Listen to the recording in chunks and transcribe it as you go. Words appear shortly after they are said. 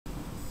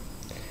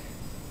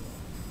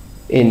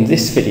In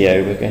this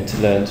video, we're going to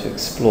learn to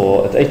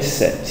explore a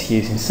dataset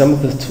using some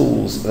of the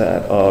tools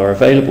that are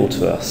available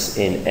to us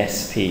in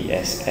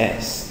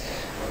SPSS.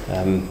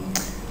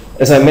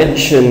 As I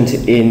mentioned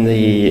in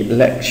the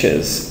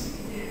lectures,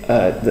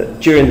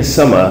 that during the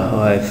summer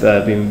I've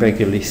been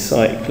regularly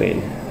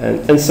cycling,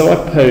 and so I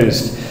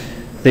posed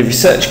the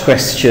research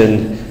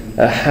question,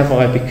 have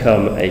I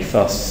become a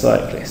fast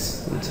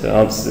cyclist? And to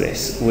answer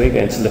this, we're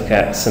going to look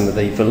at some of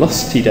the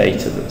velocity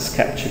data that's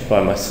captured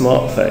by my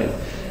smartphone.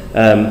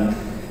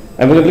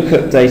 And we're going to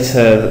look at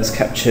data that's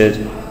captured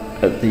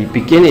at the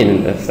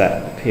beginning of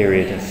that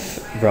period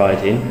of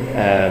riding,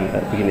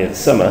 at the beginning of the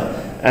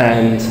summer,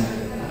 and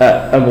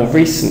a more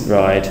recent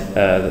ride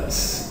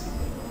that's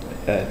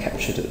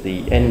captured at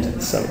the end of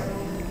the summer.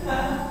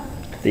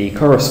 The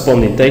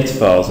corresponding data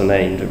files are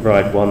named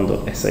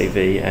ride1.sav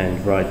and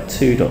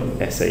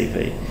ride2.sav,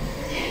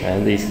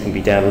 and these can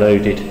be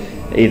downloaded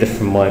either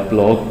from my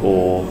blog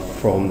or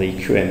from the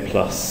QM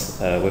Plus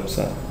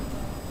website.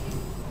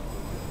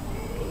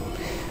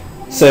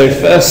 So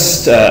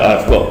first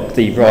I've got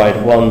the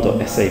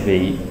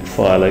ride1.sav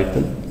file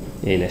open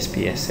in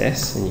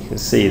SPSS, and you can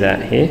see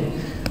that here.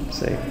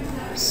 So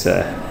it's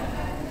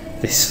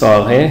this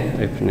file here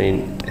open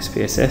in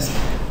SPSS,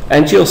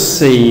 and you'll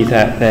see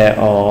that there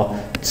are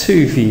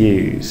two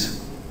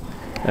views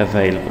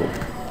available.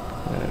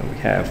 We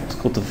have what's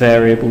called the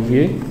variable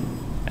view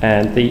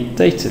and the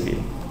data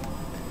view.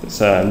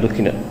 So I'm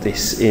looking at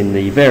this in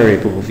the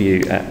variable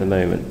view at the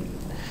moment.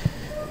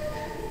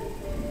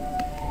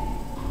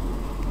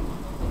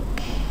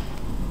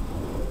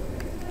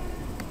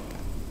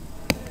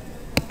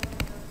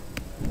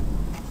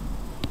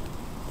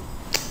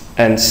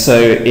 And so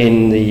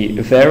in the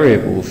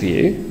variable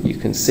view, you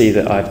can see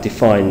that I've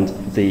defined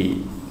the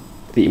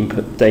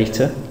input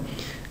data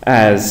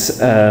as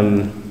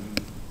the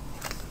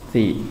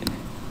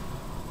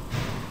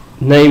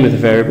name of the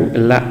variable,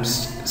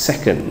 elapsed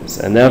seconds.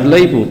 And now I've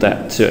labelled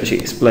that to actually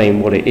explain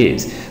what it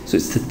is. So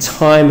it's the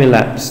time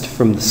elapsed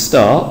from the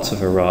start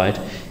of a ride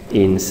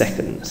in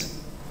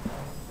seconds.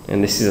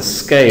 And this is a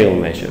scale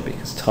measure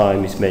because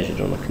time is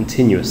measured on a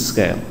continuous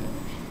scale.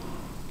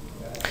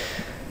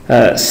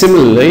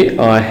 Similarly,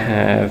 I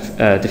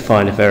have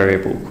defined a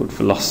variable called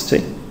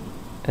velocity,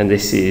 and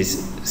this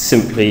is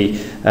simply,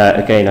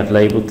 again I've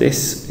labelled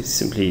this, it's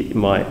simply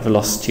my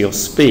velocity or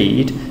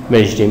speed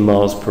measured in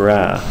miles per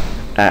hour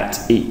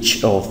at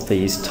each of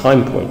these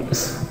time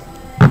points.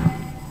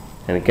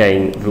 And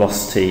again,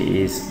 velocity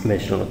is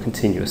measured on a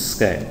continuous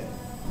scale.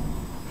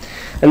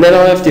 And then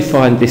I've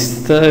defined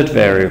this third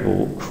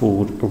variable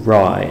called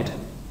ride,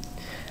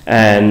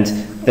 and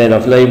then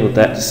I've labelled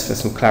that, just for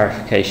some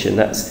clarification,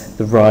 that's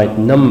the ride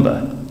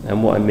number.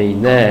 And what I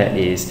mean there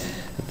is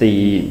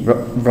the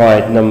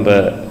ride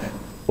number,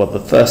 well, the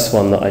first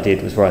one that I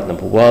did was ride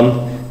number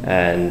 1,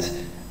 and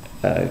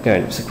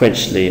going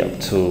sequentially up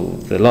to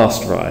the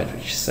last ride,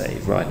 which is, say,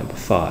 ride number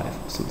 5,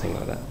 or something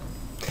like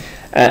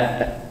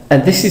that.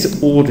 And this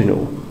is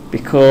ordinal,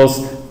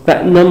 because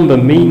that number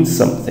means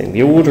something.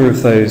 The order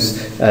of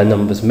those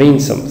numbers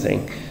means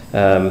something.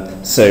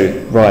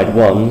 So ride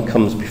 1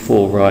 comes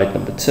before ride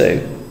number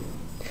 2.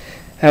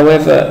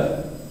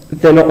 However,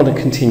 they're not on a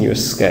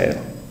continuous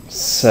scale.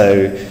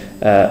 So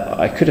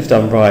I could have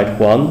done ride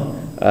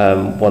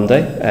 1 one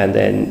day and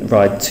then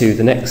ride 2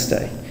 the next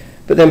day.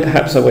 But then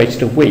perhaps I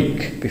waited a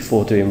week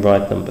before doing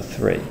ride number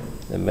 3,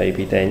 and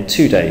maybe then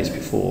 2 days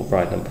before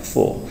ride number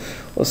 4,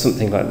 or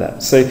something like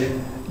that. So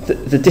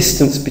the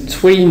distance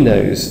between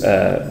those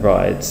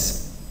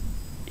rides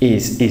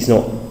is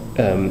not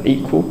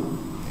equal.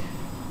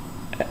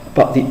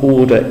 But the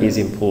order is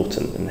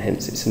important, and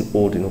hence it's an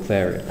ordinal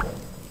variable.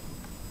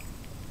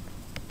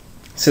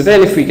 So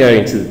then if we go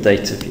into the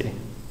data view,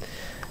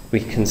 we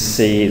can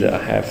see that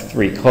I have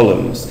 3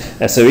 columns.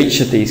 And so each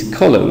of these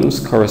columns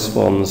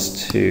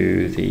corresponds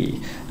to the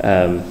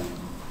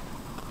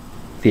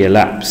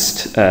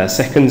elapsed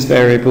seconds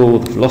variable,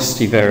 the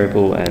velocity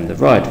variable, and the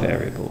ride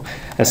variable.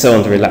 And so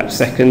under elapsed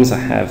seconds, I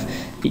have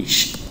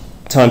each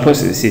time point.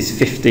 So this is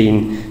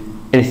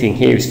 15, anything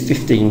here is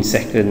 15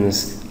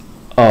 seconds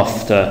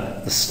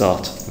after the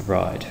start of the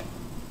ride.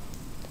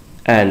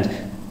 And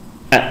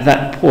at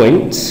that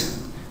point,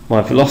 my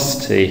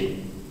velocity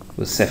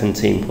was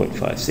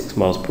 17.56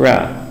 miles per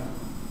hour.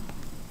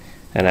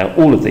 And now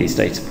all of these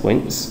data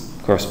points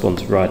correspond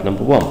to ride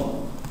number 1.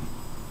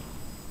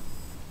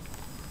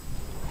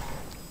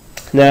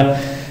 Now,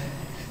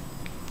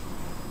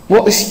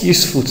 what is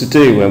useful to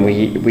do when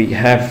we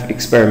have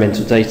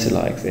experimental data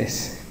like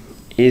this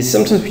is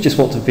sometimes we just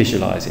want to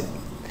visualise it,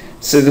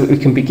 so that we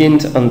can begin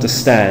to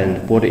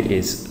understand what it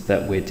is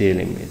that we're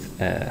dealing with.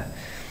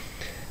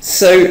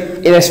 So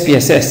in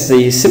SPSS,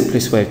 the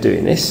simplest way of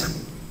doing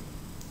this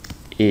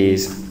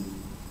is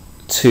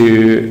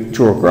to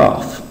draw a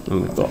graph.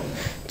 And we've got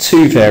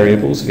 2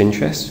 variables of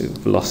interest, we've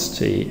got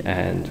velocity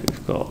and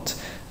we've got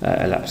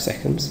elapsed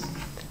seconds.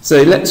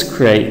 So let's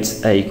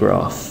create a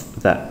graph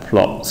that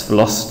plots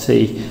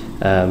velocity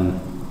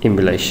in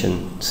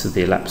relation to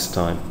the elapsed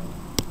time.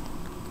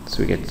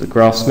 So we get to the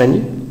graphs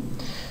menu,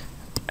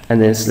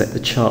 and then select the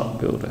chart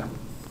builder.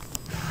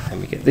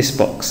 and we get this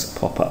box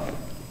pop up.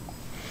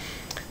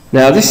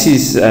 Now this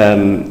is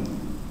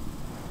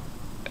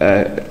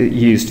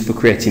used for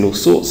creating all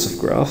sorts of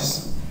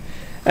graphs.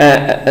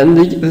 And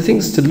the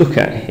things to look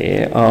at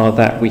here are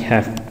that we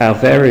have our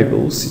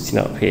variables sitting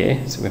up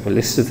here. So we have a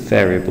list of the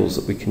variables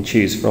that we can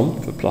choose from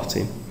for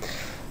plotting.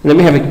 And then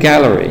we have a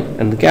gallery,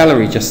 and the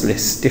gallery just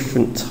lists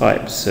different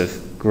types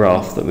of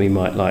graph that we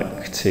might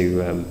like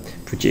to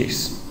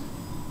produce.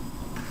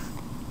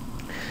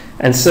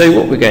 And so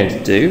what we're going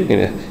to do, we're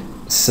going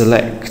to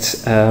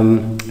select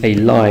a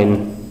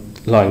line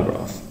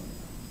graph.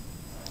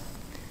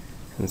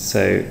 And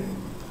so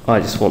I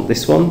just want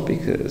this one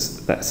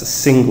because that's a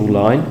single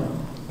line.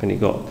 We've only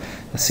got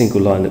a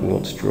single line that we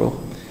want to draw.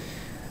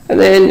 And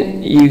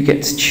then you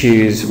get to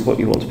choose what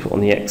you want to put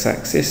on the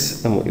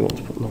x-axis and what you want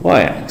to put on the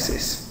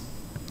y-axis.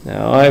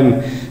 Now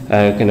I'm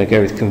going to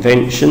go with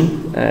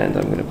convention, and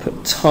I'm going to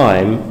put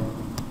time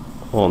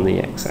on the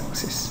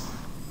x-axis.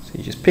 So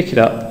you just pick it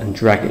up and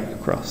drag it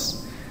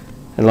across.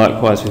 And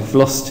likewise with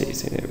velocity.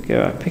 So there we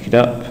go, I pick it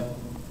up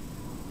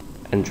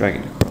and drag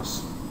it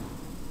across.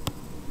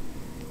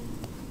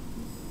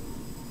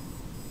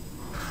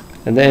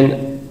 And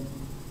then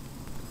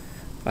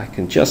I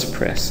can just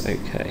press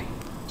OK,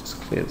 just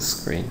clear the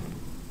screen.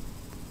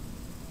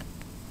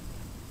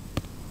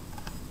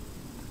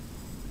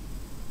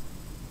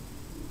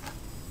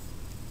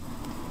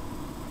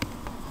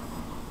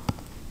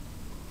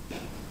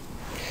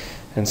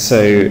 And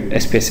so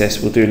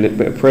SPSS will do a little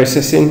bit of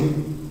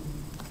processing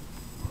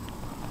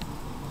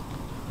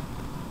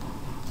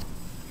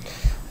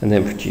and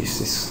then produce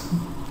this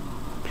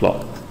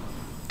plot.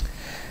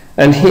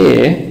 And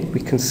here we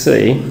can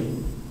see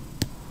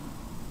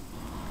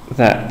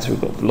that we've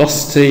got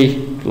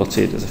velocity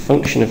plotted as a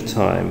function of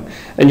time,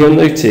 and you'll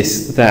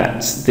notice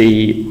that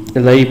the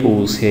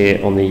labels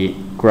here on the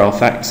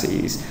graph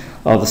axes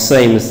are the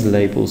same as the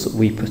labels that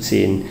we put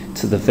in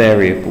to the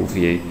variable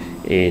view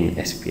in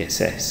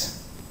SPSS.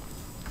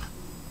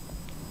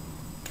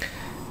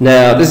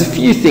 Now there's a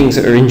few things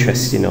that are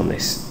interesting on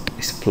this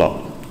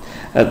plot.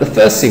 The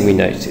first thing we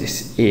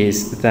notice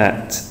is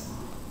that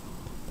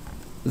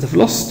the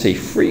velocity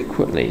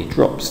frequently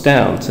drops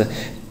down to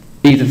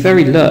either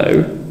very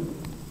low,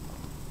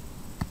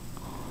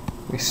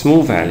 with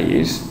small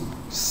values,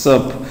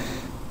 sub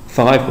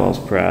 5 miles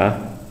per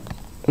hour,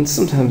 and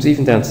sometimes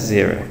even down to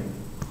 0.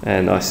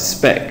 And I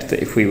suspect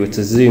that if we were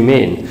to zoom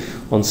in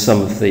on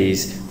some of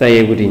these,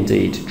 they would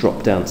indeed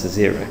drop down to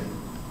 0.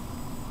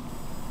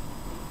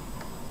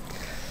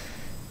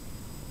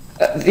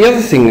 The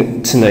other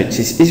thing to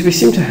notice is we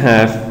seem to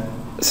have,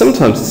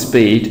 sometimes the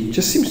speed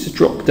just seems to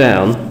drop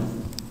down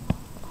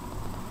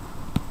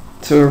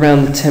to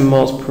around the 10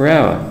 miles per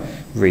hour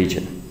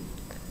region,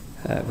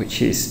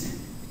 which is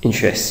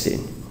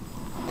interesting.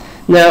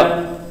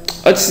 Now,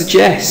 I'd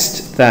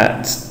suggest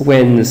that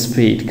when the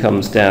speed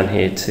comes down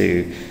here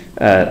to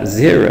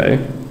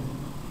 0,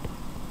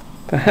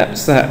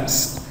 perhaps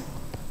that's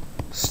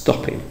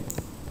stopping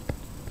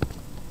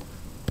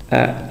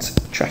at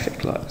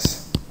traffic lights.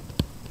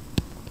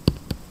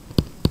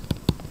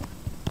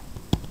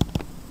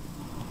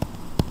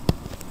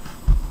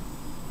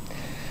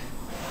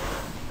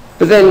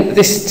 But then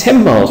this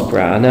 10 miles per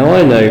hour, now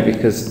I know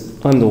because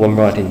I'm the one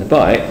riding the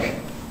bike,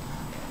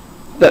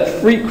 that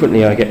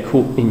frequently I get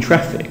caught in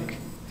traffic.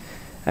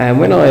 And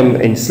when I'm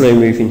in slow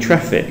moving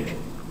traffic,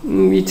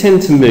 you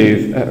tend to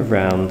move at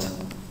around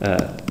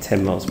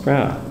 10 miles per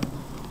hour.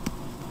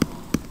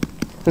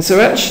 And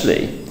so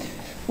actually,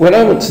 when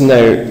I want to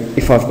know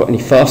if I've got any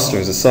faster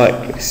as a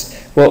cyclist,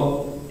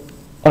 well,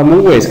 I'm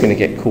always going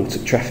to get caught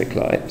at traffic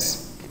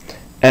lights.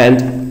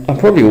 And I'm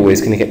probably always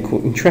going to get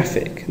caught in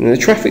traffic. And the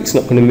traffic's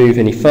not going to move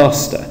any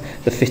faster,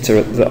 the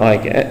fitter that I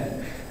get.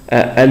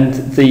 And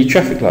the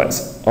traffic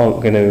lights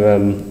aren't going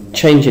to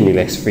change any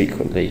less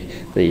frequently,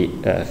 the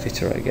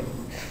fitter I get.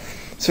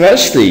 So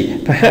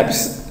actually,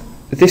 perhaps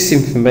this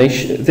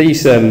information,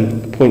 these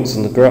points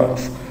on the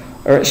graph,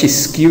 are actually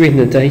skewing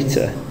the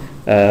data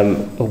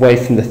away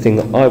from the thing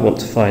that I want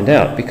to find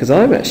out, because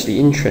I'm actually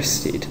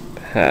interested,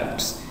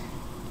 perhaps,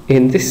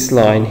 in this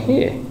line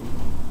here,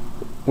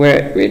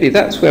 where really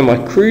that's where my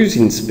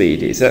cruising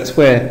speed is. That's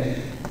where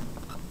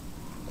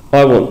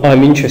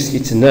I'm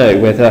interested to know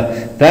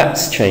whether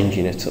that's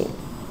changing at all.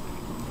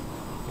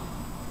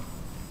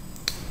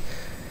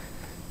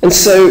 And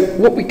so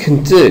what we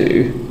can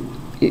do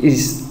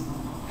is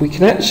we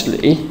can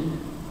actually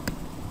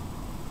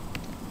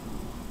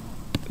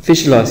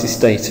visualize this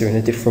data in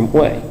a different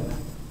way.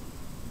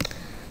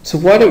 So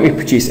why don't we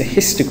produce a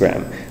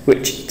histogram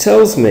which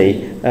tells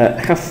me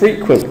how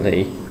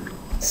frequently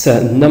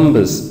certain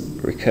numbers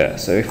recur.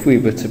 So if we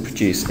were to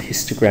produce a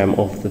histogram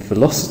of the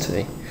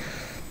velocity,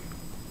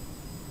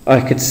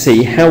 I could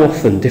see how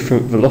often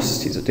different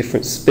velocities or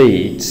different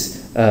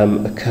speeds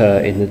occur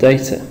in the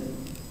data.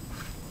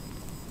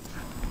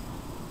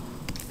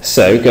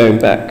 So going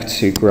back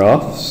to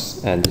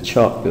graphs and the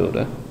chart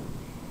builder,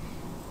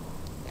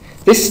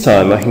 this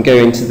time I can go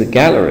into the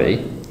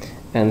gallery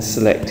and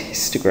select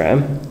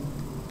histogram.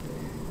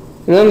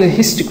 And under the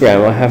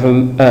histogram I have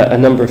a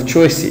number of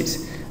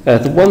choices.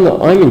 The one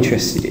that I'm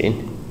interested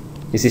in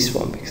is this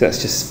one, because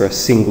that's just for a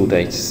single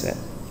data set.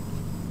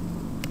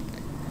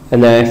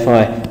 And now if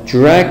I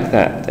drag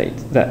that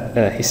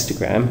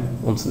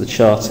histogram onto the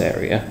chart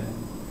area,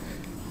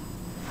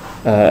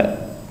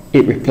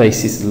 it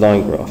replaces the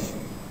line graph.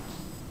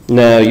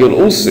 Now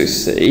you'll also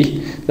see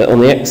that on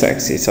the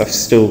x-axis I've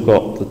still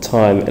got the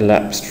time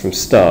elapsed from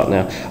start.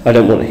 Now I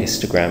don't want a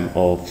histogram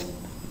of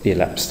the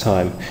elapsed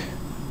time.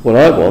 What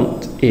I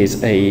want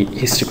is a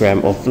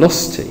histogram of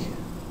velocity.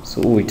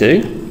 So all we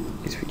do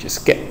is we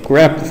just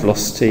grab the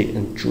velocity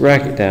and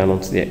drag it down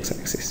onto the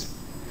x-axis.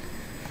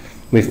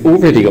 We've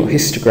already got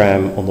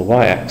histogram on the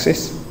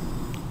y-axis,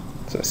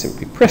 so I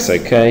simply press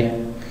OK,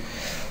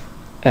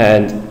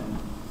 and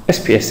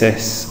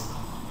SPSS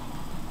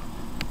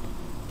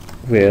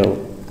will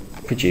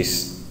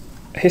produce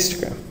a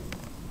histogram.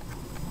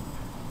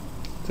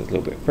 Do a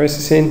little bit of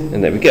processing,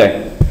 and there we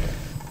go.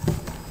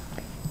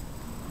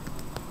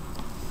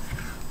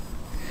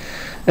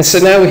 And so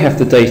now we have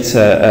the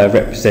data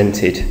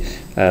represented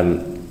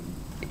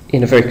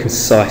in a very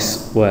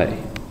concise way.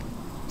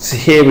 So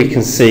here we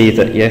can see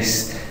that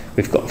yes,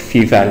 we've got a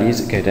few values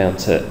that go down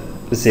to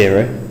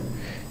 0,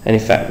 and in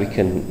fact we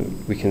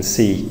can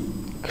see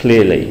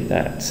clearly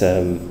that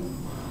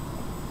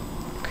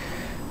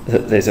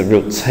that there's a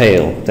real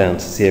tail down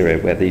to 0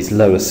 where these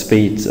lower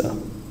speeds are.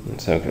 And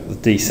so I've got the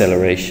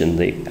deceleration,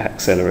 the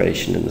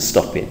acceleration, and the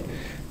stopping.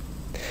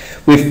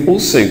 We've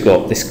also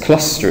got this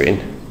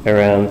clustering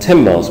around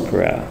 10 miles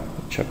per hour,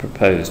 which I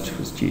proposed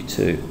was due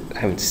to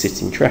having to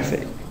sit in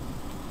traffic.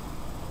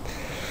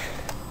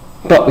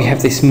 But we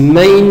have this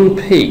main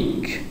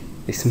peak,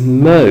 this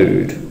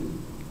mode,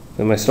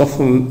 the most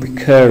often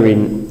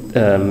recurring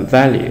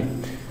value,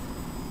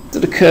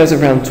 that occurs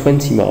around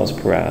 20 miles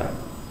per hour.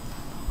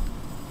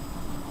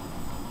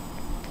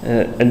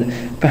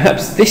 And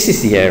perhaps this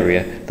is the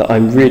area that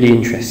I'm really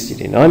interested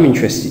in. I'm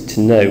interested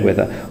to know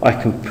whether I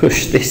can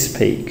push this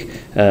peak,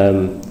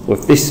 or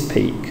if this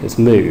peak has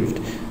moved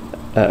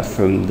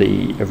from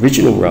the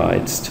original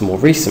rides to more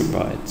recent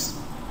rides.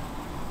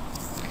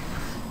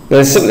 Now,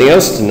 there's something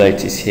else to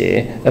notice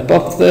here.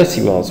 Above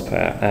 30 miles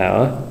per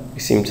hour, we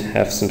seem to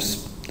have some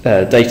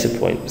data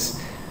points.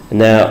 And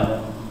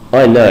now,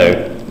 I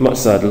know, much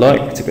as I'd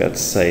like to be able to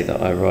say that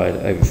I ride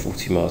over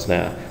 40 miles an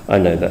hour, I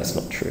know that's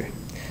not true.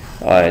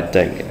 I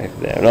don't get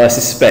over there. And I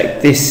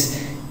suspect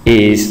this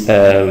is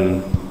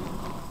a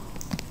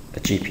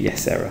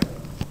GPS error.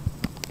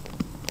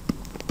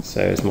 So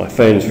as my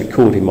phone's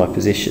recording my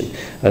position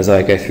as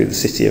I go through the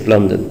City of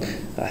London,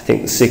 I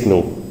think the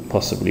signal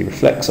possibly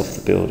reflects off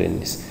the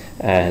buildings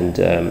and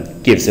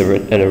gives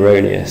an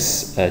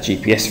erroneous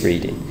GPS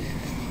reading.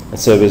 And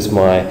so as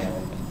my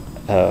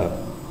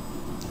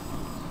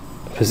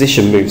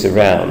position moves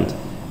around,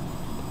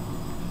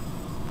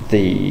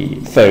 the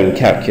phone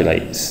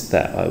calculates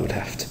that I would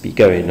have to be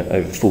going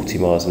over 40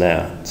 miles an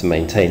hour to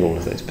maintain all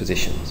of those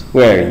positions,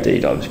 where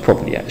indeed I was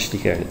probably actually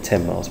going at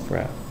 10 miles per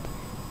hour.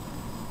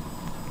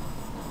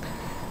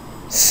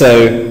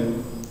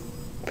 So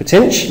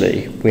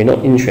potentially we're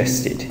not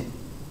interested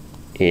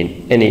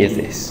in any of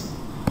this,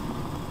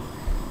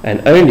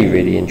 and only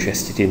really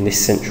interested in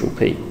this central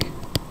peak.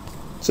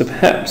 So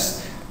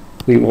perhaps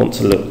we want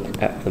to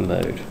look at the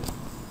mode.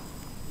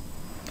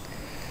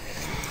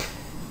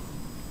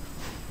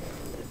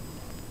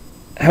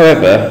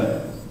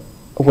 However,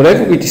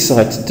 whatever we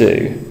decide to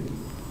do,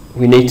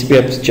 we need to be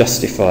able to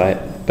justify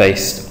it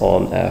based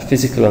on our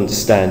physical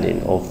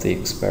understanding of the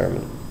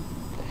experiment.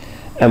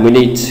 And we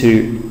need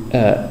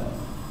to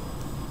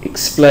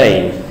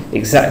explain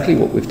exactly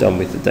what we've done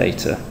with the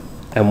data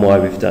and why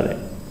we've done it.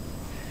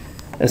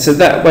 And so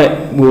that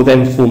will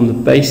then form the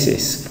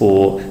basis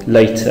for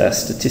later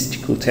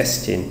statistical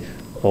testing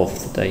of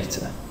the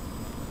data.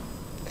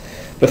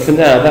 But for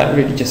now, that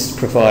really just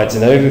provides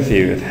an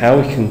overview of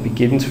how we can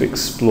begin to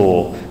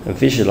explore and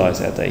visualize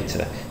our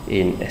data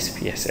in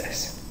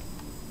SPSS.